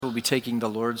we'll be taking the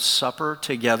Lord's Supper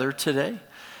together today.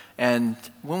 And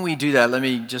when we do that, let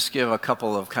me just give a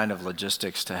couple of kind of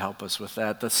logistics to help us with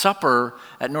that. The supper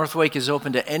at Northwake is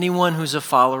open to anyone who's a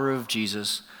follower of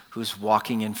Jesus, who's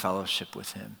walking in fellowship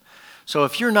with him. So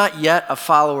if you're not yet a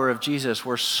follower of Jesus,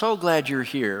 we're so glad you're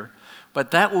here,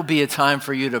 but that will be a time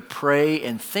for you to pray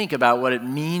and think about what it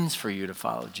means for you to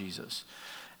follow Jesus.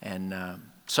 And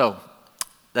so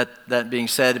that being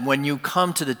said, when you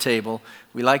come to the table,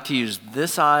 we like to use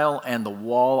this aisle and the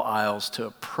wall aisles to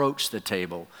approach the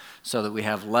table so that we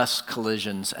have less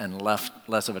collisions and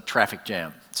less of a traffic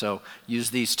jam. So use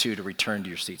these two to return to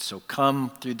your seats. So come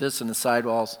through this and the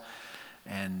sidewalls,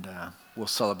 and we'll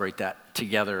celebrate that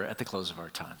together at the close of our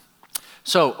time.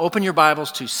 So open your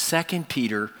Bibles to 2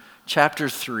 Peter chapter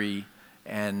 3,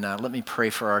 and let me pray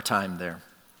for our time there.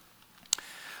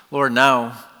 Lord,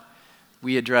 now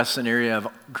we address an area of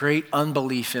great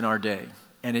unbelief in our day,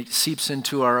 and it seeps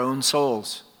into our own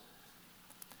souls.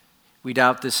 We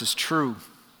doubt this is true,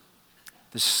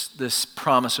 this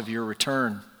promise of your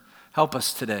return. Help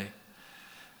us today.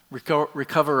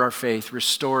 Recover our faith,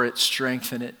 restore it,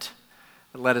 strengthen it.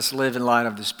 Let us live in light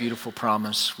of this beautiful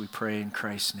promise, we pray in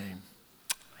Christ's name.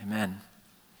 Amen.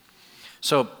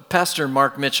 So Pastor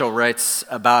Mark Mitchell writes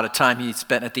about a time he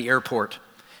spent at the airport.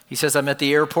 He says, I'm at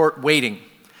the airport waiting.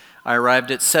 I arrived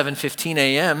at 7:15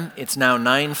 a.m., it's now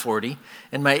 9:40,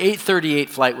 and my 8:38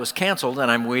 flight was canceled,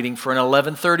 and I'm waiting for an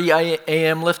 11:30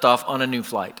 a.m. liftoff on a new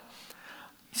flight.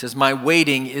 He says, my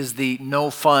waiting is the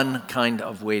no fun kind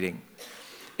of waiting.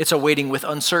 It's a waiting with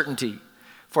uncertainty,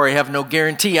 for I have no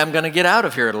guarantee I'm going to get out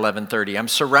of here at 11:30. I'm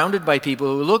surrounded by people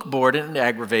who look bored and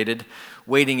aggravated.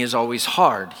 Waiting is always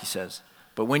hard, he says.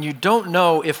 But when you don't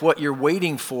know if what you're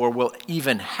waiting for will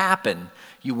even happen,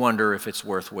 you wonder if it's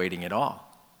worth waiting at all.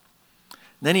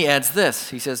 Then he adds this,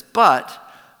 he says, but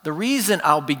the reason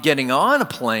I'll be getting on a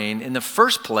plane in the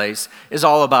first place is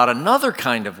all about another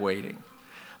kind of waiting.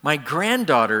 My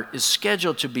granddaughter is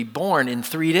scheduled to be born in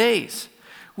 3 days.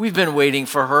 We've been waiting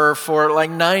for her for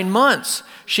like 9 months.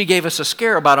 She gave us a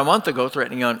scare about a month ago,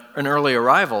 threatening an early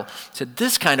arrival. Said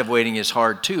this kind of waiting is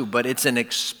hard too, but it's an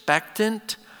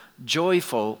expectant,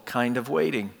 joyful kind of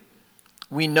waiting.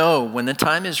 We know when the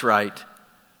time is right,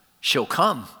 she'll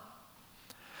come.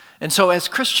 And so as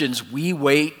Christians, we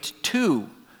wait too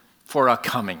for a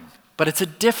coming, but it's a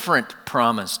different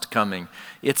promised coming.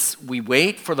 We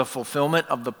wait for the fulfillment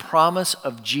of the promise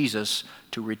of Jesus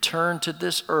to return to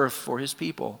this earth for his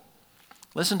people.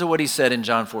 Listen to what he said in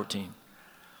John 14.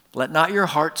 Let not your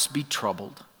hearts be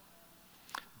troubled.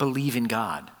 Believe in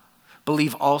God.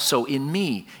 Believe also in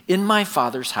me. In my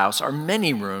Father's house are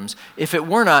many rooms. If it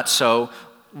were not so,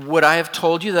 would I have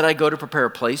told you that I go to prepare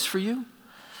a place for you?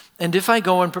 And if I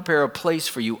go and prepare a place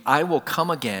for you, I will come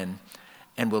again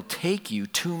and will take you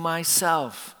to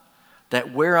myself,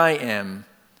 that where I am,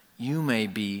 you may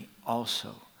be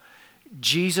also.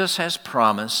 Jesus has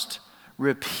promised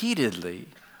repeatedly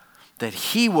that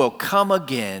he will come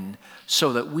again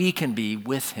so that we can be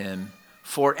with him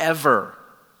forever.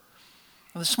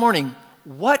 This morning,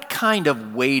 what kind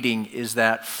of waiting is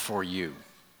that for you?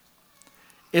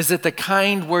 Is it the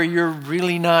kind where you're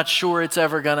really not sure it's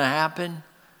ever going to happen?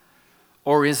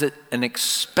 Or is it an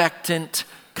expectant,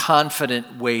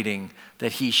 confident waiting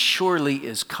that he surely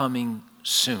is coming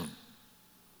soon?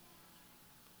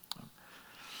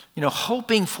 You know,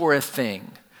 hoping for a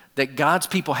thing that God's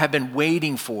people have been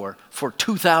waiting for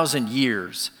 2,000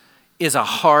 years is a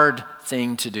hard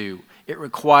thing to do. It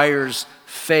requires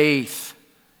faith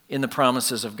in the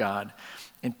promises of God.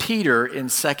 And Peter, in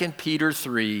 2 Peter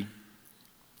 3,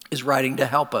 is writing to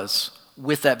help us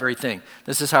with that very thing.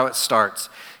 This is how it starts.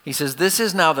 He says, this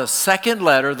is now the second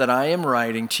letter that I am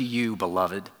writing to you,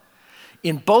 beloved.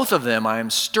 In both of them, I am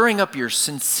stirring up your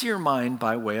sincere mind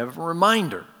by way of a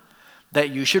reminder that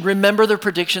you should remember the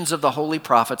predictions of the holy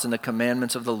prophets and the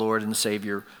commandments of the Lord and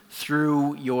Savior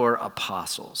through your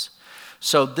apostles.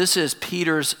 So this is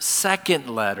Peter's second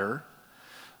letter.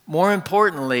 More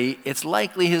importantly, it's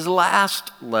likely his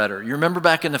last letter. You remember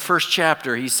back in the first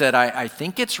chapter, he said, I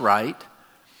think it's right,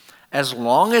 as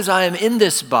long as I am in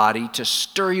this body, to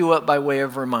stir you up by way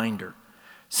of reminder,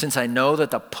 since I know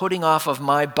that the putting off of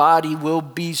my body will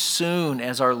be soon,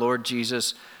 as our Lord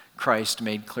Jesus Christ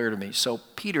made clear to me. So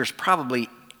Peter's probably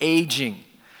aging,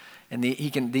 and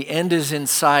the end is in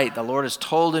sight. The Lord has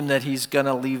told him that he's going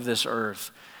to leave this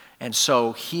earth. And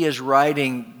so he is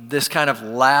writing this kind of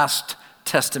last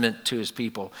testament to his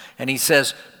people. And he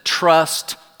says,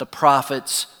 trust the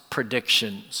prophets'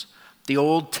 predictions, the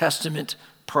Old Testament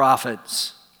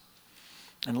prophets.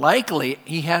 And likely,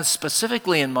 he has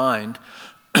specifically in mind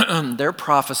their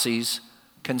prophecies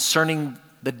concerning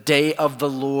the day of the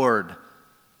Lord,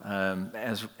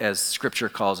 as Scripture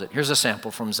calls it. Here's a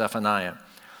sample from Zephaniah.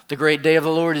 The great day of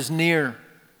the Lord is near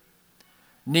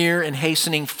and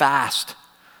hastening fast.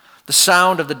 The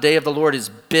sound of the day of the Lord is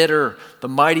bitter. The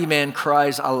mighty man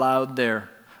cries aloud there.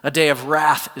 A day of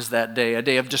wrath is that day, a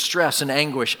day of distress and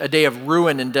anguish, a day of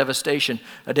ruin and devastation,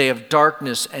 a day of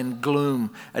darkness and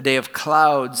gloom, a day of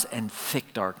clouds and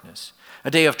thick darkness, a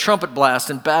day of trumpet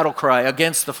blast and battle cry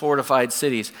against the fortified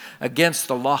cities, against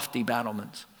the lofty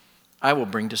battlements. I will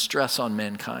bring distress on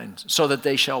mankind, so that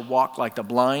they shall walk like the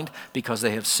blind, because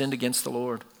they have sinned against the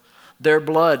Lord. Their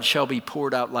blood shall be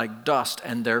poured out like dust,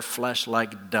 and their flesh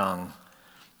like dung.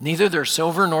 Neither their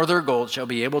silver nor their gold shall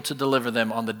be able to deliver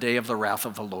them on the day of the wrath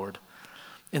of the Lord.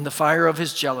 In the fire of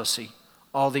his jealousy,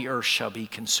 all the earth shall be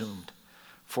consumed.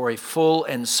 For a full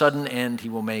and sudden end he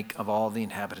will make of all the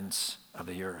inhabitants of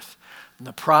the earth. And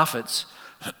the prophets,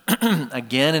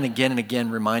 again and again and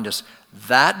again, remind us,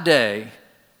 that day,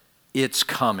 it's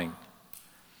coming.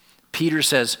 Peter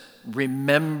says,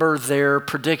 remember their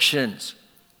predictions.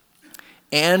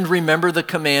 And remember the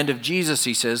command of Jesus,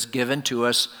 he says, given to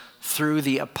us through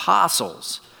the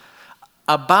apostles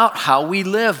about how we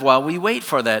live while we wait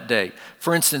for that day.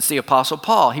 For instance, the Apostle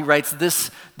Paul, he writes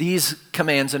these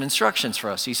commands and instructions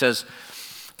for us. He says,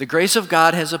 the grace of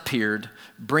God has appeared,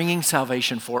 bringing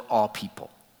salvation for all people,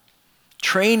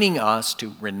 training us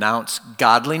to renounce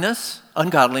ungodliness,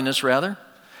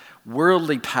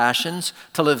 worldly passions,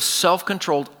 to live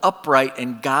self-controlled, upright,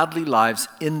 and godly lives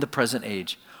in the present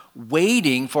age,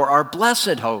 waiting for our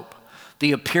blessed hope,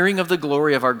 the appearing of the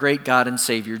glory of our great God and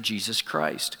Savior, Jesus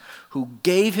Christ, who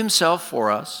gave himself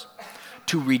for us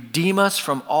to redeem us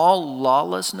from all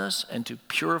lawlessness and to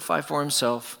purify for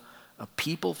himself a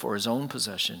people for his own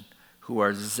possession who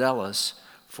are zealous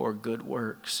for good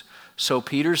works. So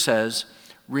Peter says,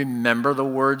 remember the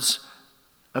words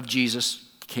of Jesus,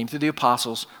 came through the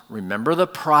apostles, remember the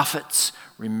prophets,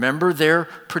 remember their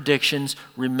predictions,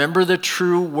 remember the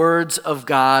true words of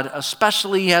God,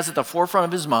 especially he has at the forefront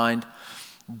of his mind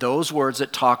those words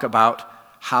that talk about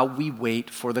how we wait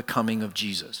for the coming of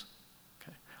Jesus.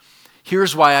 Okay.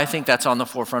 Here's why I think that's on the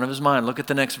forefront of his mind. Look at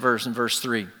the next verse in verse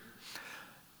 3.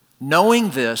 Knowing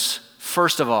this,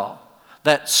 first of all,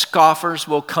 that scoffers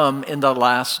will come in the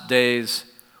last days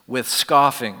with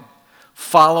scoffing,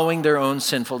 following their own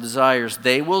sinful desires.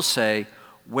 They will say,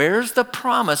 where's the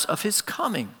promise of his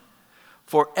coming?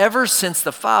 For ever since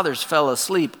the fathers fell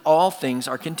asleep, all things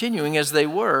are continuing as they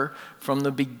were from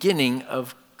the beginning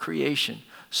of creation.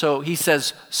 So he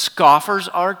says, scoffers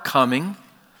are coming,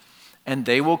 and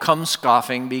they will come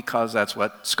scoffing because that's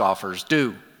what scoffers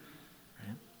do.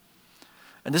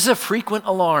 And this is a frequent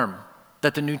alarm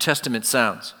that the New Testament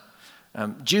sounds.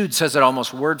 Jude says it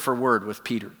almost word for word with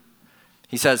Peter.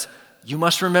 He says, you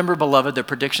must remember, beloved, the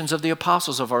predictions of the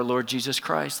apostles of our Lord Jesus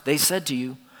Christ. They said to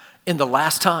you, in the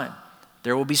last time,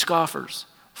 there will be scoffers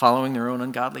following their own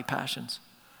ungodly passions.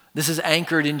 This is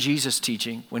anchored in Jesus'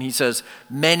 teaching when he says,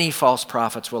 many false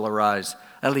prophets will arise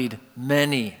and lead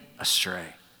many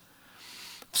astray.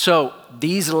 So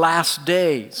these last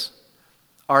days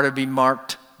are to be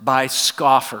marked by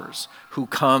scoffers who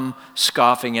come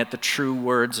scoffing at the true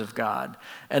words of God.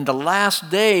 And the last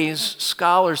days,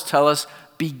 scholars tell us,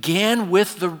 began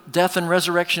with the death and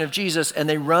resurrection of Jesus, and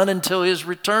they run until his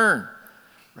return,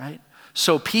 right?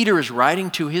 So Peter is writing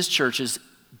to his churches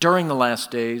during the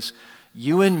last days.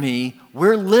 You and me,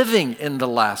 we're living in the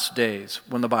last days.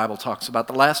 When the Bible talks about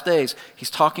the last days, he's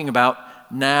talking about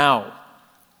now.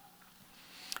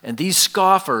 And these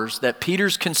scoffers that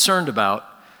Peter's concerned about,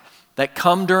 that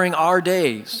come during our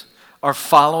days, are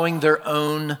following their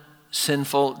own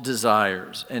sinful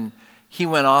desires. And he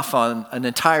went off on an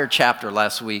entire chapter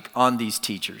last week on these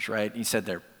teachers, right? He said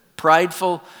they're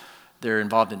prideful, they're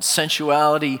involved in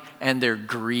sensuality, and they're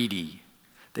greedy.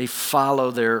 They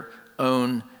follow their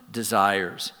own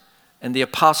desires. And the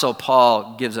Apostle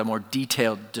Paul gives a more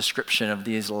detailed description of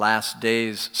these last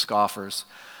days scoffers.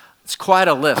 It's quite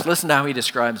a list. Listen to how he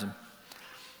describes them.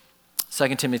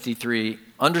 2 Timothy 3,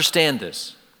 understand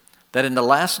this, that in the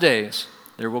last days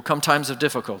there will come times of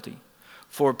difficulty,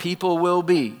 for people will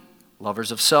be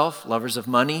lovers of self, lovers of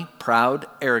money, proud,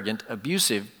 arrogant,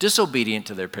 abusive, disobedient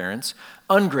to their parents,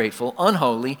 ungrateful,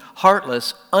 unholy,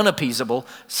 heartless, unappeasable,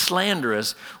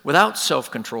 slanderous, without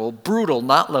self-control, brutal,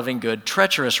 not loving good,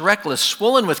 treacherous, reckless,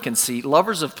 swollen with conceit,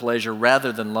 lovers of pleasure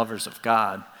rather than lovers of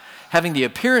God, having the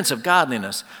appearance of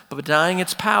godliness, but denying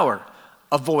its power.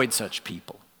 Avoid such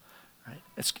people. Right?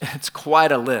 It's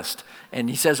quite a list.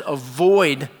 And he says,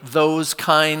 avoid those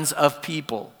kinds of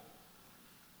people.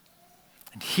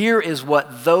 And here is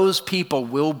what those people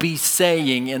will be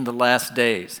saying in the last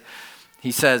days.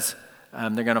 He says,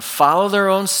 They're going to follow their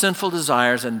own sinful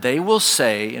desires, and they will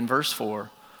say, in verse 4,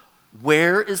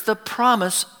 where is the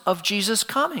promise of Jesus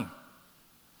coming?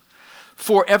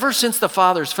 For ever since the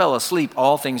fathers fell asleep,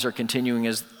 all things are continuing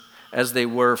as they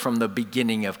were from the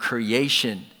beginning of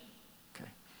creation. Okay.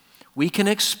 We can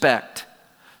expect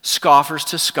scoffers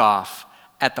to scoff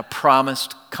at the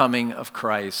promised coming of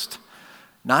Christ.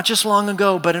 Not just long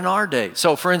ago, but in our day.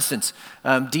 So, for instance,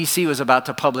 DC was about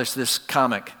to publish this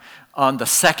comic on the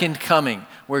second coming,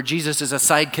 where Jesus is a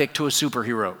sidekick to a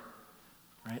superhero.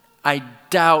 Right? I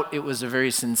doubt it was a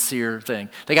very sincere thing.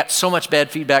 They got so much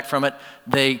bad feedback from it,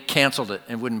 they canceled it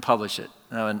and wouldn't publish it.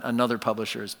 Now, another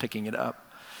publisher is picking it up.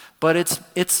 But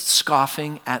it's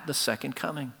scoffing at the second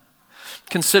coming.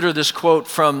 Consider this quote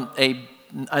from an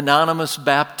anonymous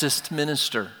Baptist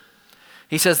minister.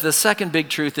 He says, the second big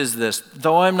truth is this: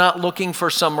 though I'm not looking for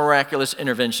some miraculous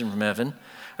intervention from heaven,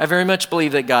 I very much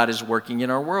believe that God is working in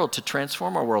our world to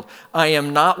transform our world. I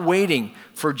am not waiting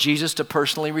for Jesus to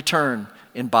personally return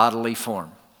in bodily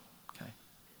form. Okay.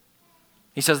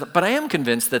 He says, but I am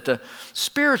convinced that the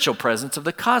spiritual presence of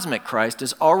the cosmic Christ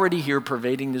is already here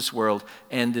pervading this world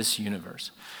and this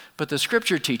universe. But the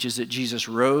scripture teaches that Jesus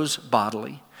rose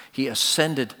bodily, he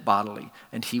ascended bodily,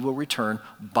 and he will return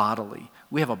bodily.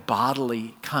 We have a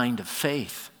bodily kind of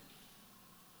faith.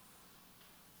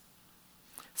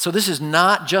 So this is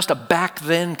not just a back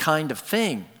then kind of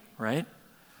thing, right?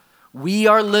 We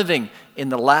are living in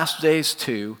the last days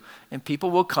too, and people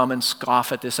will come and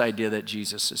scoff at this idea that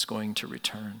Jesus is going to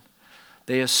return.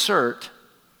 They assert,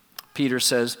 Peter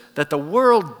says, that the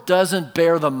world doesn't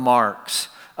bear the marks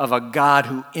of a God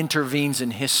who intervenes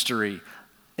in history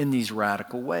in these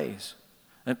radical ways.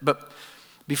 But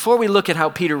before we look at how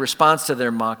Peter responds to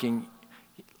their mocking,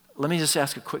 let me just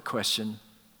ask a quick question.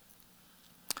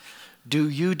 Do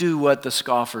you do what the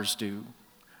scoffers do?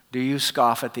 Do you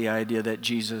scoff at the idea that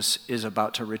Jesus is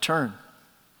about to return?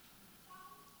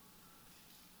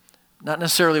 Not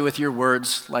necessarily with your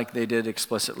words like they did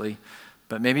explicitly,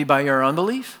 but maybe by your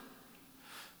unbelief?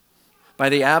 By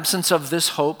the absence of this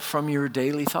hope from your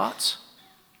daily thoughts?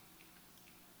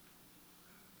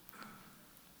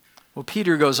 Well,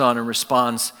 Peter goes on and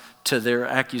responds to their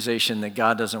accusation that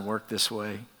God doesn't work this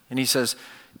way. And he says,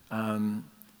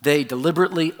 they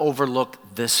deliberately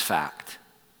overlook this fact,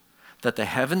 that the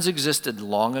heavens existed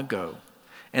long ago,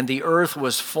 and the earth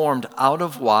was formed out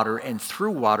of water and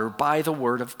through water by the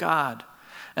word of God,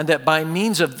 and that by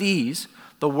means of these,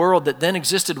 the world that then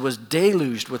existed was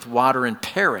deluged with water and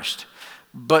perished.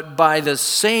 But by the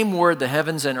same word, the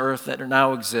heavens and earth that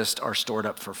now exist are stored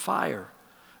up for fire,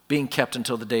 being kept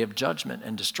until the day of judgment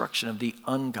and destruction of the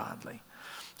ungodly.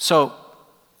 So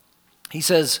he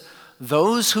says,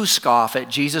 those who scoff at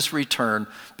Jesus' return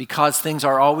because things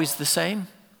are always the same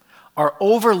are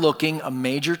overlooking a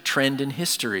major trend in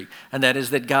history, and that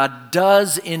is that God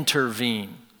does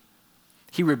intervene.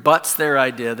 He rebuts their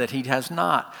idea that he has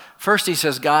not. First, he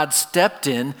says God stepped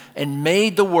in and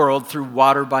made the world through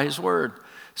water by his word.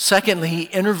 Secondly, he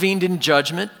intervened in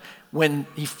judgment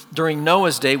during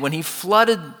Noah's day when he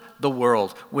flooded the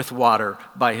world with water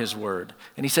by his word.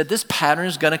 And he said this pattern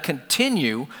is going to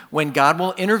continue when God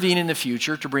will intervene in the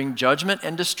future to bring judgment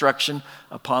and destruction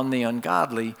upon the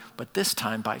ungodly, but this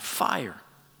time by fire.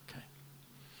 Okay.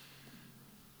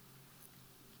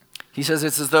 He says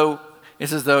it's as though,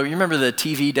 you remember the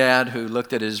TV dad who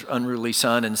looked at his unruly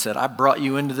son and said, I brought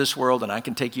you into this world and I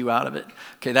can take you out of it?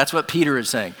 Okay, that's what Peter is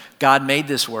saying. God made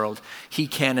this world. He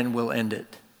can and will end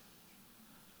it.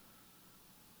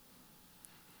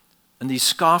 And these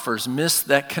scoffers miss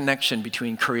that connection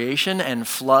between creation and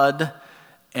flood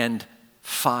and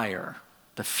fire,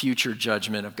 the future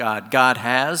judgment of God. God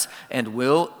has and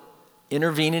will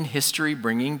intervene in history,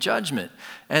 bringing judgment.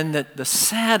 And that the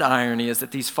sad irony is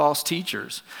that these false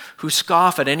teachers who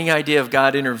scoff at any idea of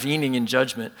God intervening in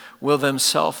judgment will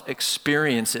themselves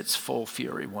experience its full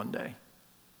fury one day.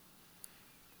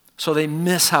 So they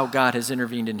miss how God has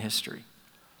intervened in history.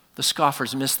 The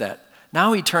scoffers miss that.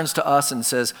 Now he turns to us and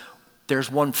says,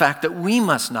 there's one fact that we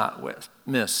must not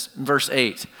miss. Verse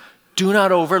 8, do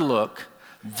not overlook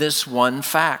this one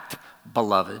fact,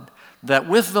 beloved, that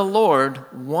with the Lord,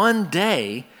 one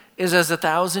day is as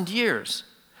 1,000 years,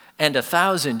 and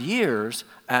 1,000 years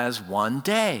as one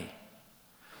day.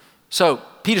 So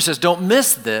Peter says, don't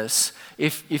miss this.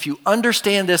 If you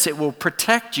understand this, it will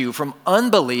protect you from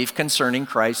unbelief concerning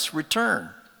Christ's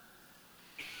return.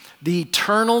 The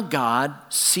eternal God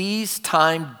sees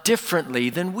time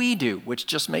differently than we do, which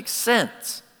just makes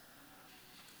sense.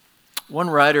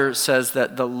 One writer says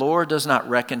that the Lord does not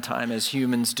reckon time as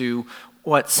humans do.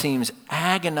 What seems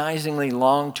agonizingly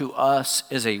long to us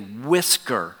is a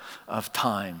whisker of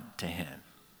time to him.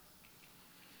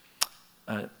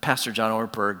 Pastor John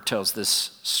Ortberg tells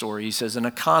this story. He says, an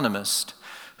economist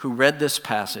who read this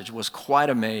passage was quite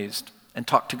amazed and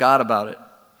talked to God about it.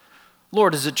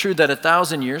 Lord, is it true that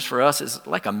 1,000 years for us is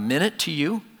like a minute to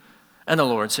you? And the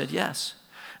Lord said, yes.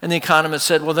 And the economist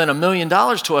said, well, then $1 million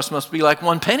to us must be like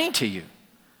 1 penny to you.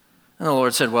 And the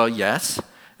Lord said, well, yes.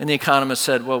 And the economist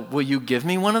said, well, will you give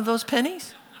me one of those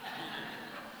pennies?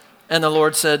 And the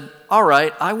Lord said, all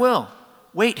right, I will.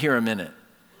 Wait here a minute.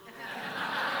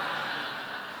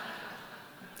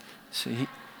 See,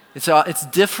 it's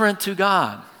different to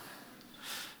God.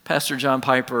 Pastor John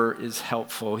Piper is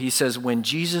helpful. He says, when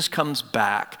Jesus comes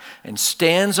back and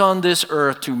stands on this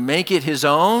earth to make it his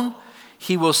own,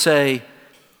 he will say,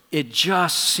 it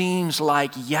just seems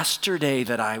like yesterday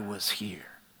that I was here.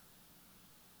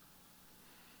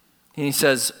 And he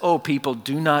says, oh, people,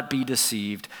 do not be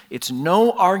deceived. It's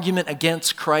no argument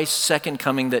against Christ's second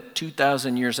coming that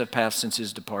 2,000 years have passed since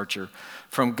his departure.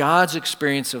 From God's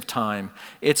experience of time,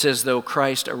 it's as though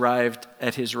Christ arrived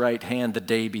at his right hand the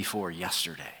day before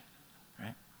yesterday.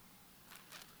 Right?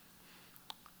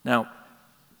 Now,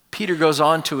 Peter goes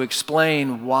on to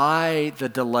explain why the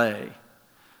delay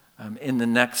in the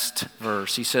next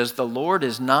verse. He says, the Lord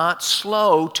is not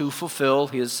slow to fulfill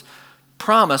his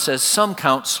promise, as some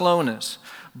count slowness,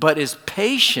 but is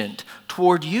patient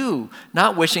toward you,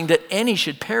 not wishing that any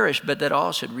should perish, but that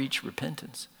all should reach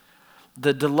repentance.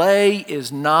 The delay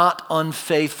is not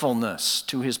unfaithfulness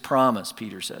to his promise,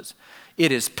 Peter says.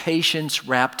 It is patience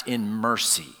wrapped in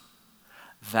mercy.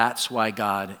 That's why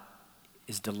God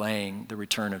is delaying the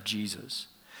return of Jesus.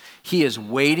 He is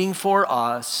waiting for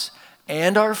us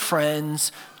and our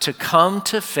friends to come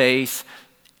to faith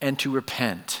and to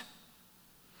repent.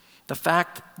 The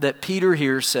fact that Peter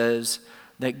here says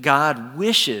that God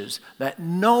wishes that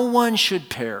no one should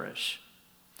perish.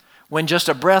 When just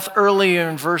a breath earlier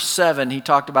in verse 7, he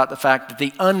talked about the fact that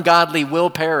the ungodly will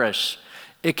perish.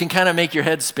 It can kind of make your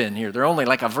head spin here. They're only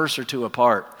like a verse or two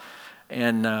apart.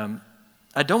 And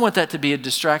I don't want that to be a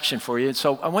distraction for you.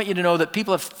 So I want you to know that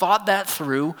people have thought that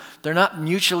through. They're not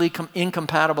mutually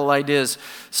incompatible ideas.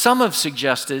 Some have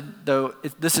suggested, though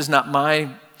this is not my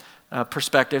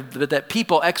perspective, but that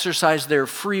people exercise their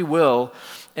free will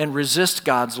and resist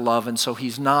God's love, and so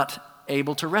he's not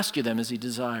able to rescue them as he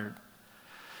desired.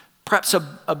 Perhaps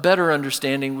a better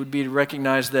understanding would be to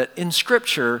recognize that in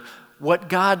Scripture, what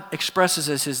God expresses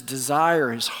as his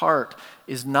desire, his heart,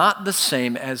 is not the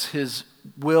same as his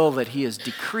will that he has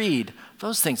decreed.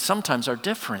 Those things sometimes are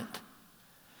different.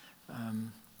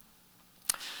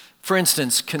 For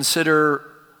instance, consider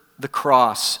the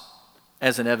cross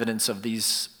as an evidence of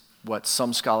these, what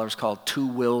some scholars call two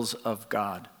wills of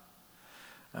God.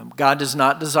 God does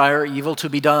not desire evil to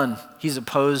be done. He's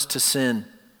opposed to sin.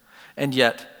 And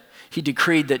yet, he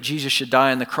decreed that Jesus should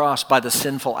die on the cross by the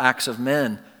sinful acts of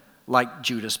men, like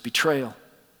Judas' betrayal.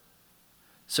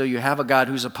 So you have a God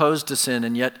who's opposed to sin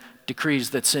and yet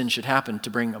decrees that sin should happen to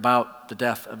bring about the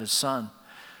death of his son.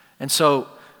 And so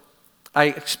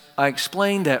I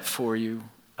explained that for you,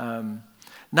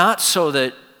 not so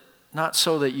that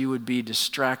you would be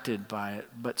distracted by it,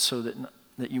 but so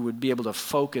that you would be able to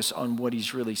focus on what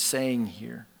he's really saying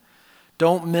here.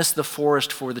 Don't miss the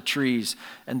forest for the trees.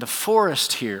 And the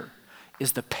forest here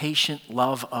is the patient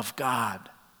love of God.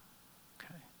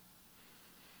 Okay.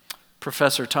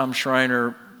 Professor Tom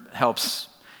Schreiner helps.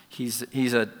 He's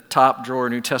a top drawer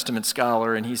New Testament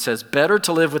scholar, and he says, better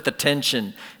to live with the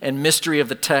tension and mystery of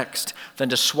the text than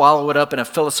to swallow it up in a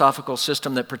philosophical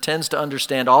system that pretends to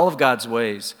understand all of God's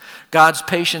ways. God's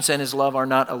patience and his love are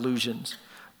not illusions,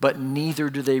 but neither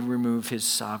do they remove his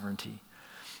sovereignty.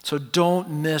 So don't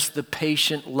miss the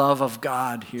patient love of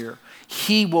God here.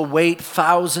 He will wait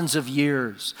thousands of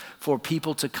years for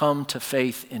people to come to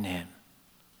faith in him.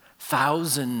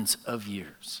 Thousands of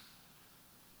years.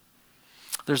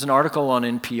 There's an article on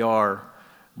NPR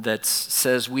that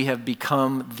says we have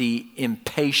become the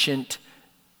impatient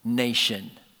nation.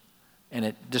 And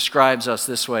it describes us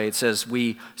this way. It says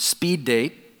we speed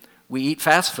date, we eat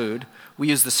fast food, we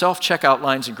use the self-checkout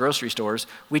lines in grocery stores,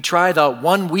 we try the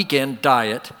one weekend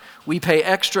diet, we pay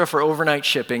extra for overnight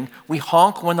shipping, we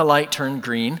honk when the light turned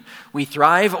green, we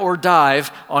thrive or dive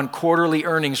on quarterly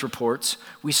earnings reports,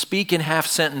 we speak in half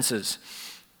sentences,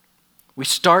 we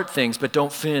start things but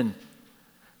don't fin.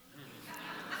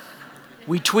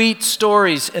 We tweet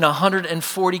stories in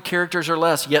 140 characters or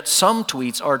less, yet some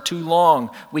tweets are too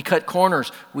long. We cut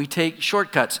corners. We take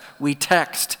shortcuts. We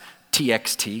text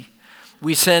TXT.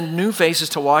 We send new faces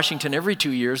to Washington every 2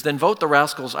 years, then vote the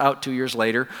rascals out 2 years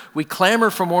later. We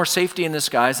clamor for more safety in the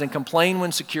skies and complain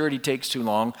when security takes too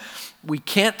long. We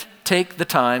can't take the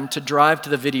time to drive to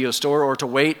the video store or to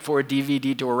wait for a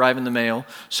DVD to arrive in the mail,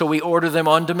 so we order them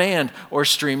on demand or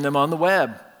stream them on the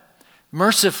web.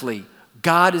 Mercifully,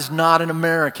 God is not an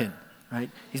American, right?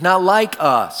 He's not like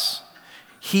us.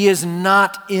 He is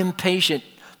not impatient.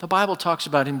 The Bible talks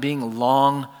about him being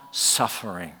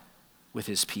long-suffering with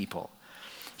his people.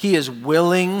 He is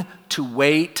willing to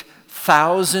wait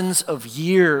thousands of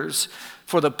years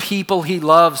for the people he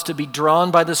loves to be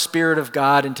drawn by the Spirit of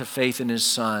God into faith in his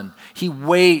Son. He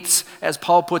waits, as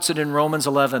Paul puts it in Romans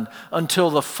 11, until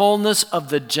the fullness of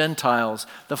the Gentiles,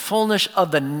 the fullness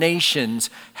of the nations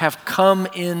have come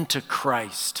into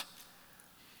Christ.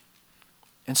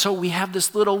 And so we have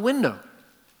this little window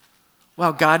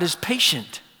while God is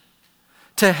patient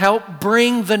to help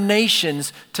bring the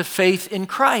nations to faith in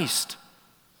Christ.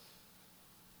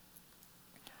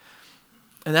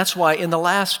 And that's why in the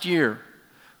last year,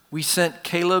 we sent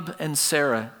Caleb and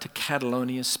Sarah to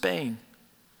Catalonia, Spain,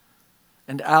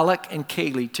 and Alec and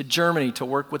Kaylee to Germany to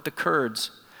work with the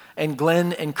Kurds, and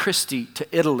Glenn and Christy to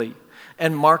Italy,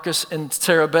 and Marcus and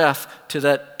Sarah Beth to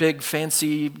that big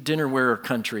fancy dinnerware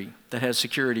country that has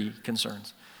security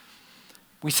concerns.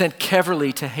 We sent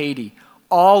Keverly to Haiti.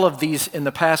 All of these in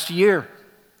the past year.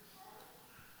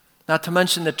 Not to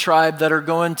mention the tribe that are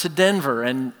going to Denver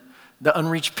and the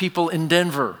unreached people in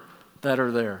Denver that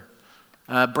are there.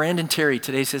 Brandon Terry,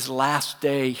 today's his last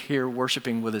day here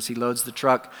worshiping with us. He loads the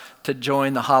truck to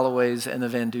join the Holloways and the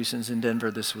Van Dusens in Denver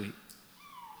this week.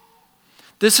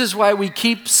 This is why we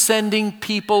keep sending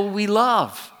people we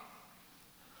love.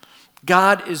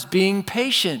 God is being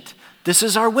patient. This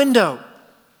is our window.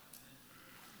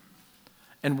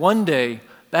 And one day,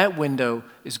 that window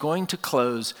is going to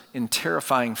close in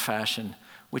terrifying fashion,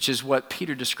 which is what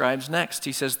Peter describes next.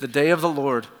 He says, the day of the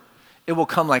Lord, it will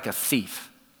come like a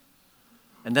thief.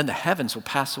 And then the heavens will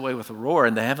pass away with a roar,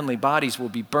 and the heavenly bodies will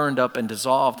be burned up and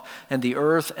dissolved, and the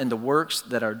earth and the works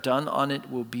that are done on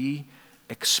it will be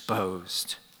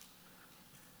exposed.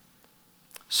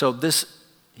 So this,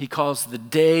 he calls the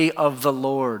day of the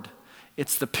Lord.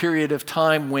 It's the period of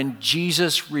time when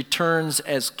Jesus returns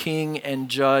as King and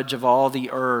Judge of all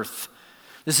the earth.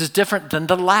 This is different than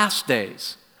the last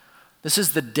days. This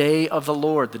is the day of the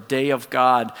Lord, the day of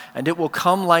God. And it will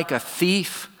come like a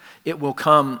thief. It will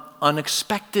come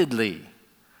unexpectedly.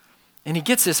 And he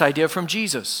gets this idea from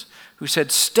Jesus, who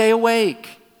said, stay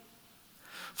awake,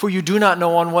 for you do not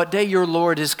know on what day your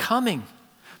Lord is coming.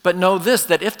 But know this,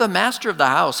 that if the master of the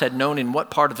house had known in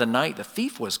what part of the night the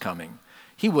thief was coming,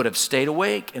 he would have stayed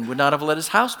awake and would not have let his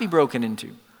house be broken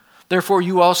into. Therefore,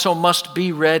 you also must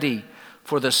be ready,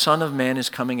 for the Son of Man is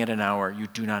coming at an hour you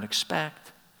do not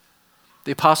expect.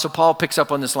 The Apostle Paul picks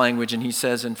up on this language, and he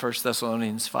says in 1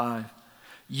 Thessalonians 5,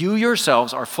 you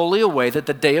yourselves are fully aware that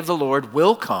the day of the Lord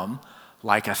will come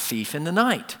like a thief in the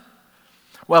night.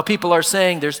 While people are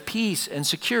saying there's peace and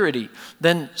security,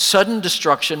 then sudden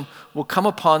destruction will come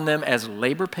upon them as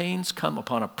labor pains come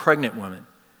upon a pregnant woman,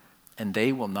 and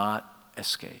they will not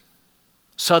escape.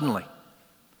 Suddenly,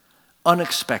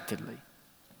 unexpectedly,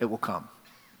 it will come.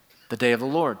 The day of the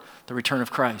Lord, the return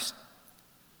of Christ.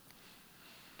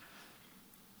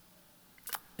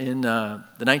 In the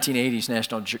 1980s,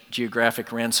 National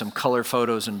Geographic ran some color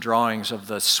photos and drawings of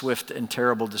the swift and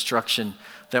terrible destruction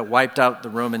that wiped out the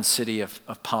Roman city of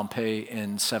Pompeii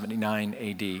in 79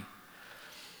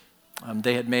 AD.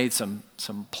 They had made some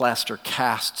plaster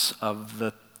casts of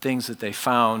the things that they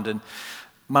found, and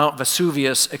Mount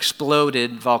Vesuvius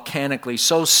exploded volcanically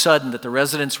so sudden that the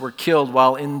residents were killed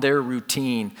while in their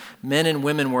routine. Men and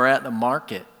women were at the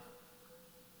market.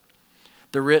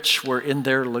 The rich were in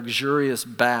their luxurious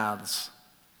baths.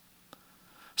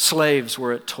 Slaves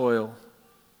were at toil.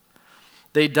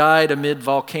 They died amid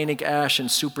volcanic ash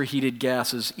and superheated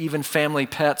gases. Even family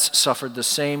pets suffered the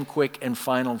same quick and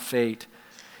final fate.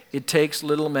 It takes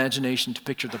little imagination to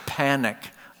picture the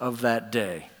panic of that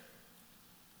day.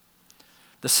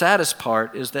 The saddest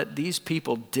part is that these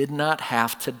people did not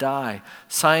have to die.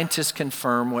 Scientists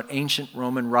confirm what ancient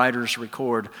Roman writers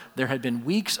record. There had been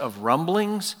weeks of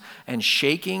rumblings and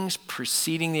shakings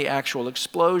preceding the actual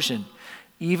explosion.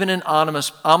 Even an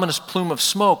ominous plume of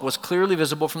smoke was clearly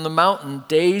visible from the mountain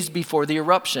days before the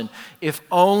eruption. If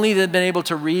only they'd been able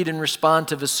to read and respond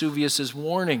to Vesuvius's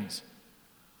warnings.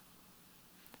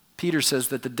 Peter says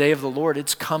that the day of the Lord,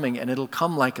 it's coming, and it'll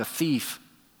come like a thief.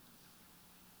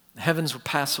 The heavens will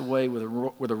pass away with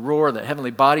a roar, the heavenly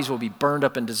bodies will be burned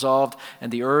up and dissolved, and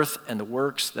the earth and the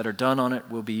works that are done on it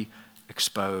will be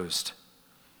exposed.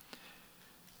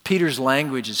 Peter's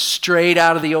language is straight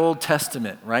out of the Old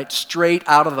Testament, right? Straight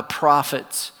out of the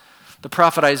prophets. The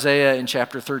prophet Isaiah in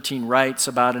chapter 13 writes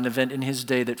about an event in his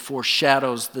day that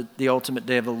foreshadows the ultimate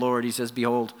day of the Lord. He says,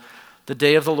 "Behold, the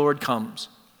day of the Lord comes,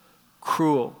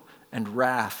 cruel and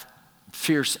wrath,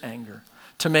 fierce anger,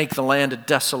 to make the land a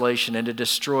desolation and to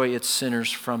destroy its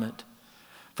sinners from it.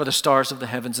 For the stars of the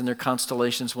heavens and their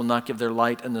constellations will not give their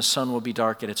light, and the sun will be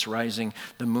dark at its rising.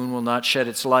 The moon will not shed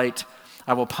its light.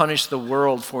 I will punish the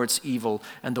world for its evil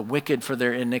and the wicked for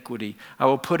their iniquity. I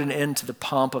will put an end to the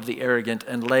pomp of the arrogant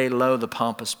and lay low the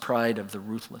pompous pride of the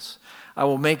ruthless. I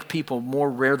will make people more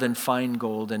rare than fine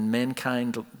gold and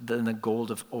mankind than the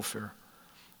gold of Ophir.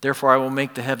 Therefore I will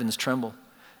make the heavens tremble,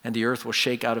 and the earth will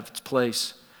shake out of its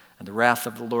place, and the wrath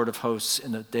of the Lord of hosts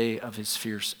in the day of his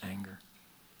fierce anger."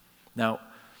 Now,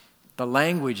 the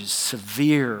language is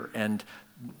severe, and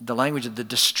the language of the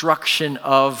destruction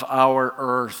of our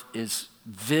earth is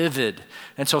vivid.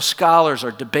 And so scholars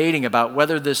are debating about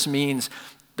whether this means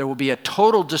there will be a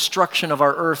total destruction of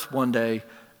our earth one day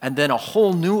and then a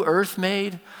whole new earth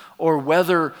made, or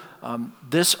whether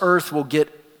this earth will get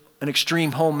an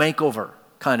extreme home makeover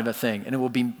kind of a thing, and it will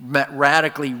be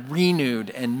radically renewed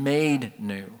and made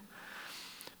new.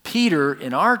 Peter,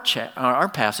 in our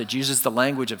passage, uses the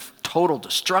language of total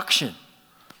destruction.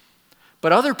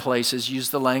 But other places use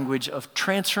the language of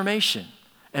transformation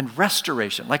and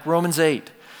restoration. Like Romans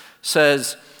 8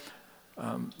 says,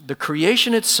 the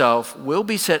creation itself will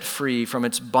be set free from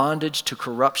its bondage to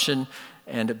corruption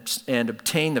and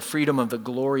obtain the freedom of the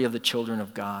glory of the children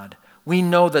of God. We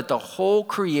know that the whole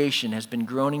creation has been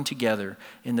groaning together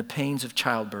in the pains of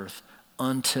childbirth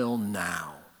until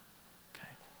now.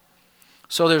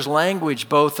 So there's language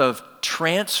both of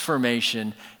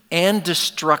transformation and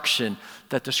destruction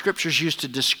that the scriptures use to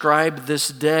describe this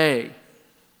day.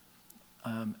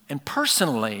 And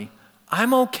personally,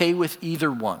 I'm okay with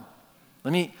either one.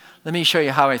 Let me show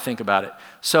you how I think about it.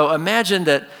 So imagine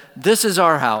that this is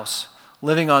our house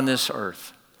living on this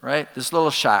earth, right? This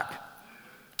little shack.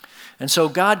 And so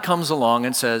God comes along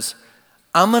and says,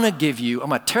 I'm going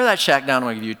to tear that shack down, I'm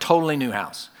going to give you a totally new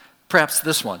house. Perhaps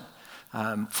this one.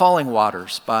 Falling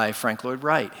Waters by Frank Lloyd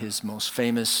Wright, his most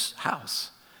famous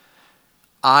house.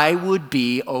 I would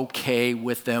be okay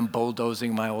with them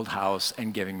bulldozing my old house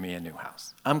and giving me a new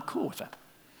house. I'm cool with that.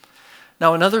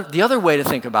 Now, the other way to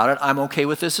think about it, I'm okay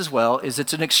with this as well, is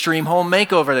it's an extreme home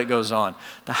makeover that goes on.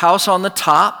 The house on the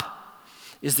top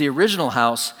is the original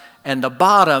house, and the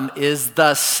bottom is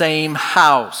the same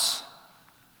house.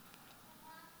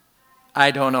 I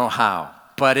don't know how,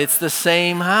 but it's the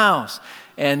same house.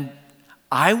 And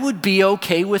I would be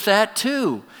okay with that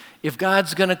too. If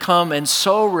God's going to come and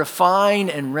so refine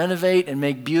and renovate and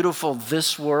make beautiful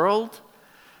this world,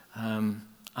 I'm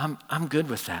good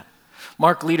with that.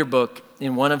 Mark Liederbuck,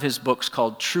 in one of his books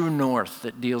called True North,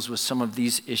 that deals with some of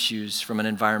these issues from an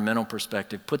environmental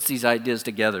perspective, puts these ideas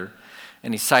together,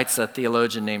 and he cites a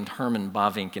theologian named Herman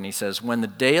Bavinck, and he says, when the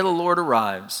day of the Lord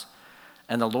arrives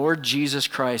and the Lord Jesus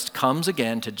Christ comes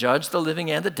again to judge the living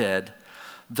and the dead,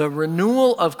 the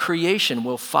renewal of creation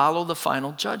will follow the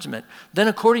final judgment. Then,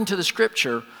 according to the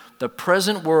scripture, the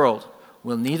present world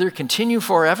will neither continue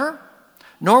forever,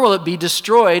 nor will it be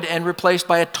destroyed and replaced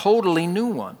by a totally new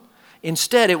one.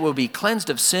 Instead, it will be cleansed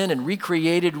of sin and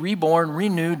recreated, reborn,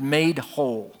 renewed, made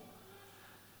whole.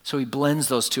 So he blends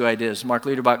those two ideas. Mark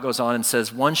Liederbach goes on and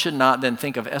says, one should not then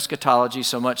think of eschatology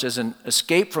so much as an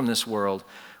escape from this world,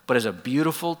 but as a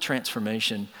beautiful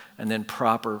transformation and then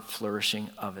proper flourishing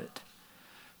of it.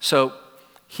 So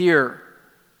here,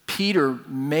 Peter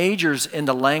majors in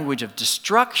the language of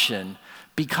destruction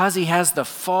because he has the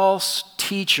false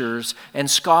teachers and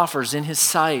scoffers in his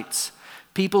sights,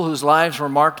 people whose lives were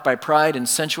marked by pride and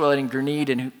sensuality and greed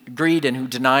and who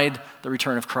denied the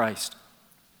return of Christ.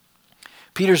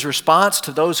 Peter's response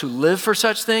to those who live for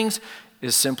such things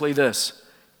is simply this: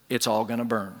 it's all going to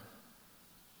burn.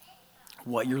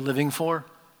 What you're living for,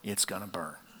 it's going to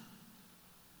burn.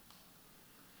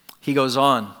 He goes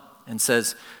on and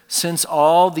says, since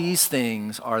all these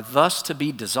things are thus to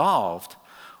be dissolved,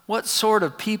 what sort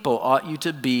of people ought you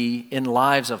to be in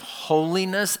lives of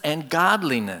holiness and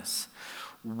godliness,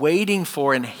 waiting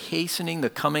for and hastening the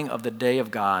coming of the day of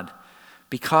God,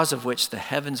 because of which the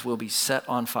heavens will be set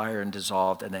on fire and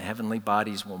dissolved, and the heavenly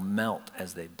bodies will melt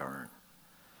as they burn?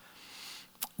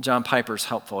 John Piper's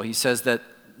helpful. He says that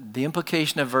the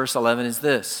implication of verse 11 is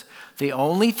this: the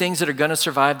only things that are going to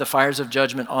survive the fires of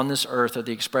judgment on this earth are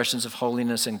the expressions of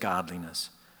holiness and godliness.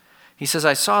 He says,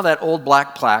 I saw that old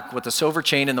black plaque with the silver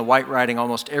chain and the white writing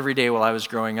almost every day while I was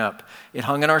growing up. It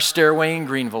hung in our stairway in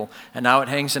Greenville, and now it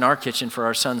hangs in our kitchen for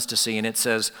our sons to see, and it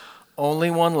says,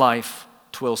 only one life,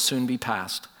 'twill soon be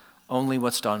past. Only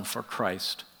what's done for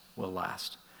Christ will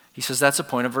last. He says that's the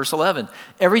point of verse 11.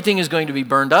 Everything is going to be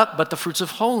burned up but the fruits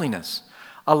of holiness.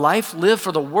 A life lived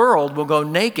for the world will go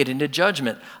naked into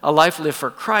judgment. A life lived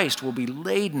for Christ will be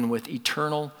laden with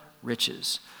eternal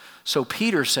riches. So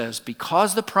Peter says,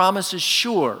 because the promise is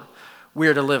sure, we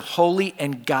are to live holy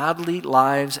and godly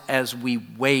lives as we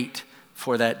wait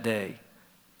for that day.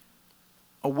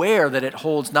 Aware that it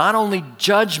holds not only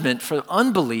judgment for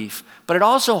unbelief, but it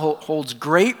also holds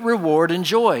great reward and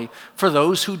joy for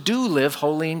those who do live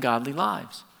holy and godly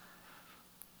lives.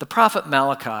 The prophet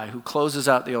Malachi, who closes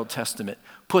out the Old Testament,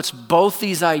 puts both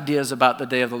these ideas about the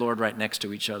day of the Lord right next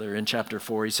to each other. In chapter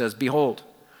 4, he says, behold,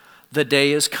 the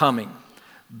day is coming,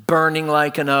 burning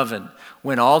like an oven,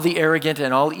 when all the arrogant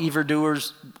and all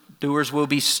evildoers will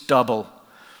be stubble.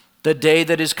 The day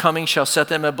that is coming shall set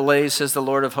them ablaze, says the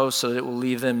Lord of hosts, so that it will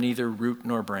leave them neither root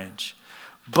nor branch.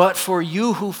 But for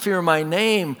you who fear my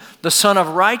name, the Son of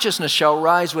Righteousness shall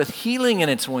rise with healing in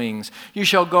its wings. You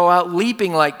shall go out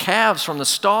leaping like calves from the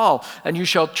stall, and you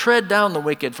shall tread down the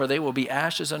wicked, for they will be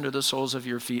ashes under the soles of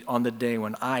your feet on the day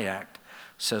when I act,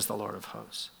 says the Lord of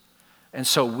hosts. And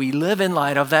so we live in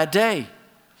light of that day.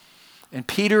 And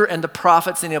Peter and the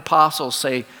prophets and the apostles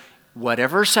say,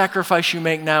 whatever sacrifice you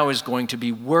make now is going to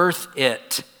be worth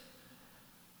it.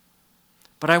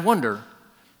 But I wonder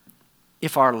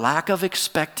if our lack of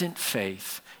expectant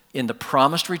faith in the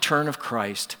promised return of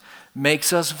Christ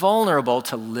makes us vulnerable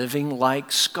to living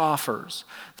like scoffers,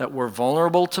 that we're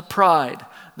vulnerable to pride,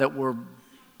 that we're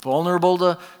vulnerable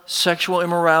to sexual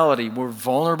immorality, we're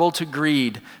vulnerable to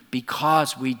greed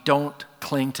because we don't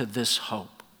cling to this hope.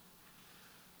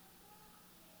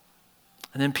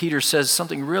 And then Peter says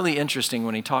something really interesting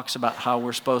when he talks about how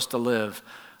we're supposed to live.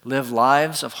 Live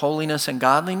lives of holiness and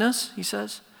godliness, he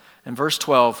says. In verse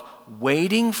 12,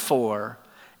 waiting for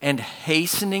and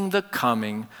hastening the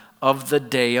coming of the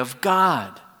day of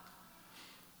God.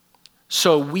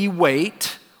 So we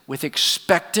wait with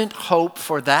expectant hope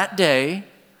for that day,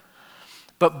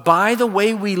 but by the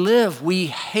way we live, we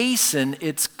hasten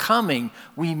its coming.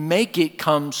 We make it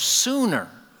come sooner.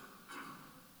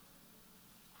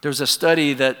 There's a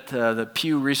study that the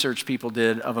Pew Research people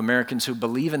did of Americans who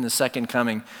believe in the second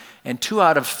coming, and 2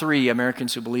 out of 3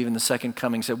 Americans who believe in the second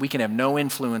coming said we can have no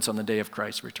influence on the day of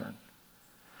Christ's return.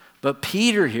 But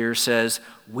Peter here says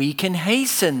we can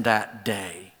hasten that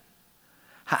day.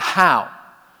 How?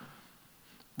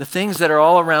 The things that are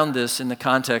all around this in the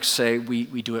context say we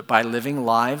do it by living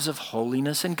lives of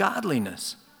holiness and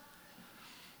godliness,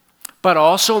 but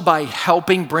also by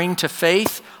helping bring to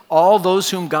faith all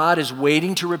those whom God is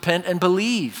waiting to repent and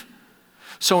believe.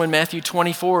 So in Matthew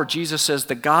 24, Jesus says,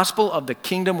 the gospel of the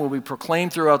kingdom will be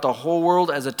proclaimed throughout the whole world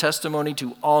as a testimony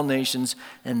to all nations,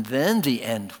 and then the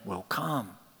end will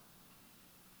come.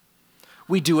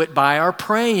 We do it by our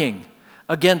praying.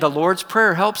 Again, the Lord's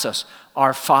Prayer helps us.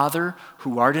 Our Father,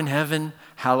 who art in heaven,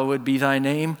 hallowed be thy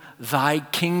name, thy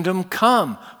kingdom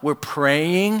come. We're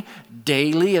praying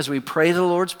daily as we pray the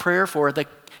Lord's Prayer for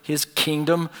his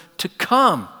kingdom to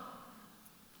come.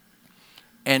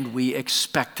 And we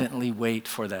expectantly wait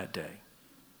for that day.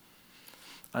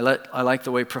 I like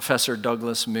the way Professor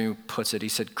Douglas Moo puts it. He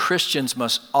said, Christians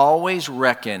must always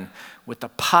reckon with the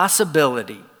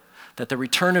possibility that the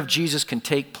return of Jesus can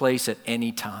take place at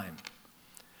any time.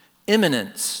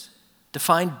 Imminence,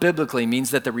 defined biblically,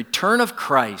 means that the return of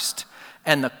Christ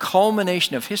and the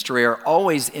culmination of history are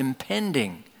always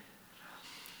impending.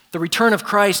 The return of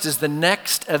Christ is the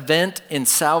next event in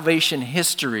salvation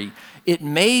history. It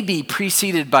may be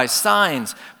preceded by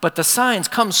signs, but the signs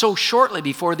come so shortly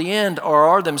before the end or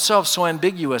are themselves so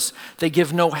ambiguous, they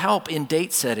give no help in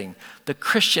date setting. The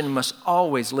Christian must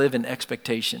always live in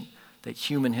expectation that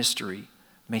human history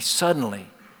may suddenly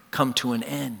come to an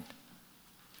end.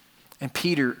 And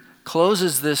Peter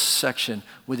closes this section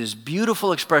with his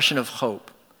beautiful expression of hope.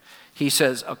 He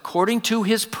says, according to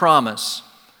his promise,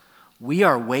 we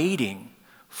are waiting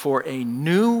for a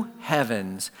new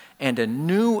heavens and a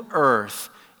new earth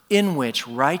in which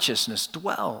righteousness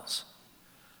dwells.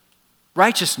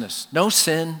 Righteousness, no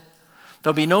sin.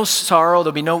 There'll be no sorrow,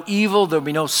 there'll be no evil, there'll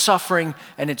be no suffering,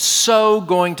 and it's so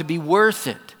going to be worth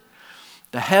it.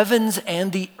 The heavens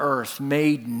and the earth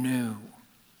made new.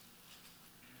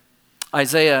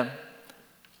 Isaiah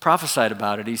prophesied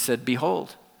about it. He said,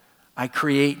 behold, I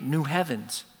create new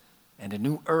heavens and a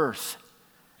new earth,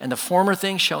 and the former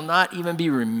things shall not even be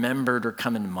remembered or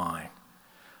come into mind.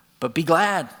 But be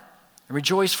glad and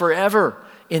rejoice forever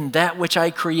in that which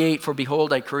I create. For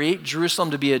behold, I create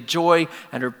Jerusalem to be a joy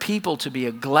and her people to be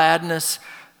a gladness.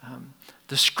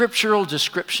 The scriptural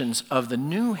descriptions of the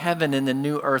new heaven and the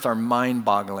new earth are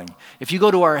mind-boggling. If you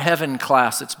go to our heaven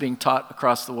class that's being taught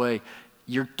across the way,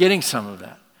 you're getting some of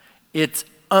that. It's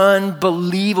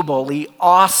unbelievably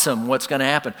awesome what's going to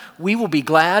happen. We will be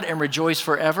glad and rejoice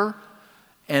forever.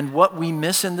 And what we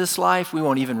miss in this life, we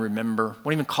won't even remember,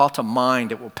 won't even call to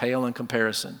mind. It will pale in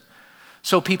comparison.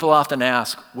 So people often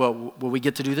ask, well, will we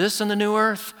get to do this in the new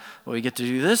earth? Will we get to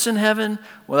do this in heaven?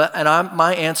 Well,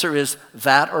 my answer is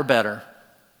that or better.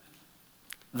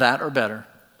 That or better.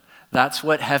 That's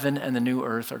what heaven and the new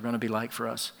earth are going to be like for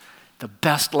us. The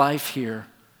best life here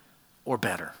or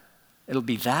better. It'll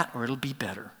be that or it'll be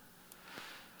better.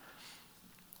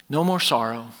 No more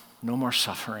sorrow, no more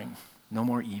suffering, no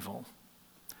more evil.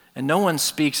 And no one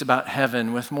speaks about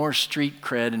heaven with more street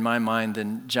cred in my mind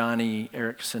than Johnny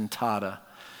Erickson Tada.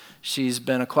 She's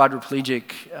been a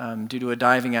quadriplegic due to a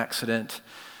diving accident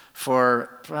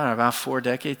for about 4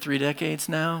 decades, 3 decades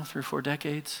now, 3 or 4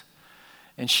 decades.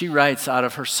 And she writes out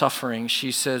of her suffering,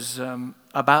 she says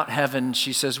about heaven,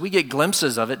 she says, we get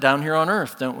glimpses of it down here on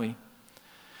earth, don't we?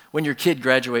 When your kid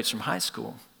graduates from high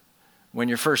school, when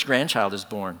your first grandchild is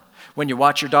born, when you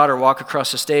watch your daughter walk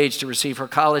across the stage to receive her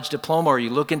college diploma, or you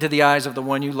look into the eyes of the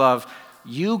one you love,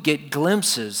 you get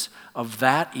glimpses of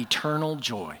that eternal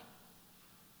joy.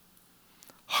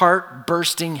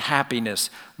 Heart-bursting happiness,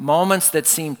 moments that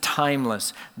seem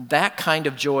timeless. That kind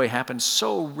of joy happens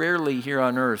so rarely here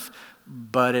on earth,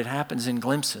 but it happens in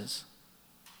glimpses.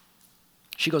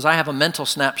 She goes, I have a mental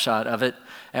snapshot of it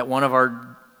at one of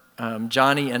our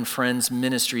Johnny and Friends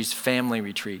Ministries family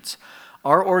retreats.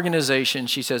 Our organization,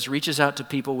 she says, reaches out to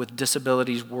people with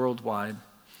disabilities worldwide.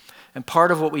 And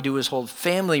part of what we do is hold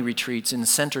family retreats in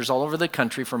centers all over the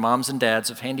country for moms and dads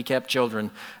of handicapped children,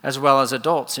 as well as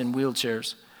adults in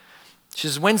wheelchairs. She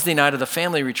says, Wednesday night of the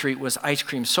family retreat was ice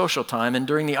cream social time, and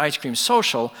during the ice cream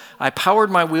social, I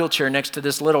powered my wheelchair next to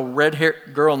this little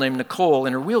red-haired girl named Nicole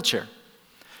in her wheelchair.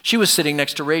 She was sitting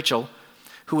next to Rachel,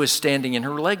 who was standing in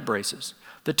her leg braces.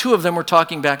 The two of them were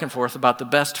talking back and forth about the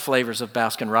best flavors of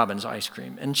Baskin-Robbins ice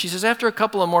cream. And she says, after a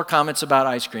couple of more comments about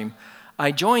ice cream,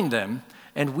 I joined them,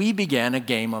 and we began a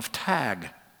game of tag.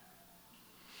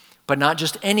 But not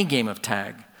just any game of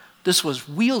tag. This was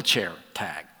wheelchair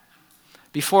tag.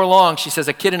 Before long, she says,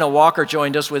 a kid in a walker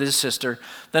joined us with his sister,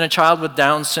 then a child with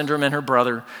Down syndrome and her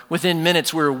brother. Within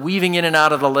minutes, we were weaving in and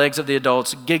out of the legs of the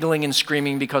adults, giggling and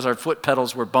screaming because our foot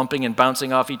pedals were bumping and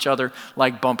bouncing off each other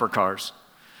like bumper cars.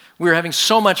 We were having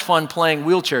so much fun playing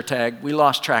wheelchair tag, we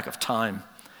lost track of time.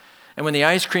 And when the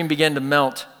ice cream began to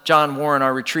melt, John Warren,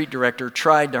 our retreat director,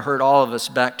 tried to herd all of us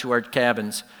back to our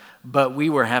cabins, but we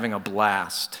were having a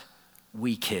blast.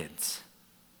 We kids.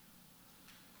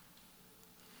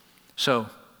 So,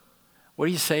 what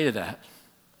do you say to that?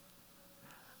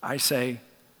 I say,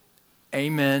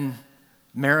 Amen,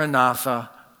 Maranatha,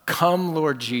 come,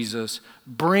 Lord Jesus,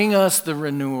 bring us the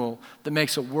renewal that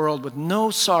makes a world with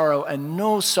no sorrow and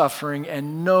no suffering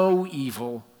and no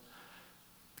evil.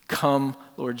 Come,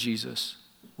 Lord Jesus.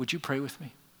 Would you pray with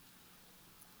me?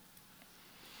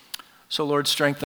 So, Lord, strengthen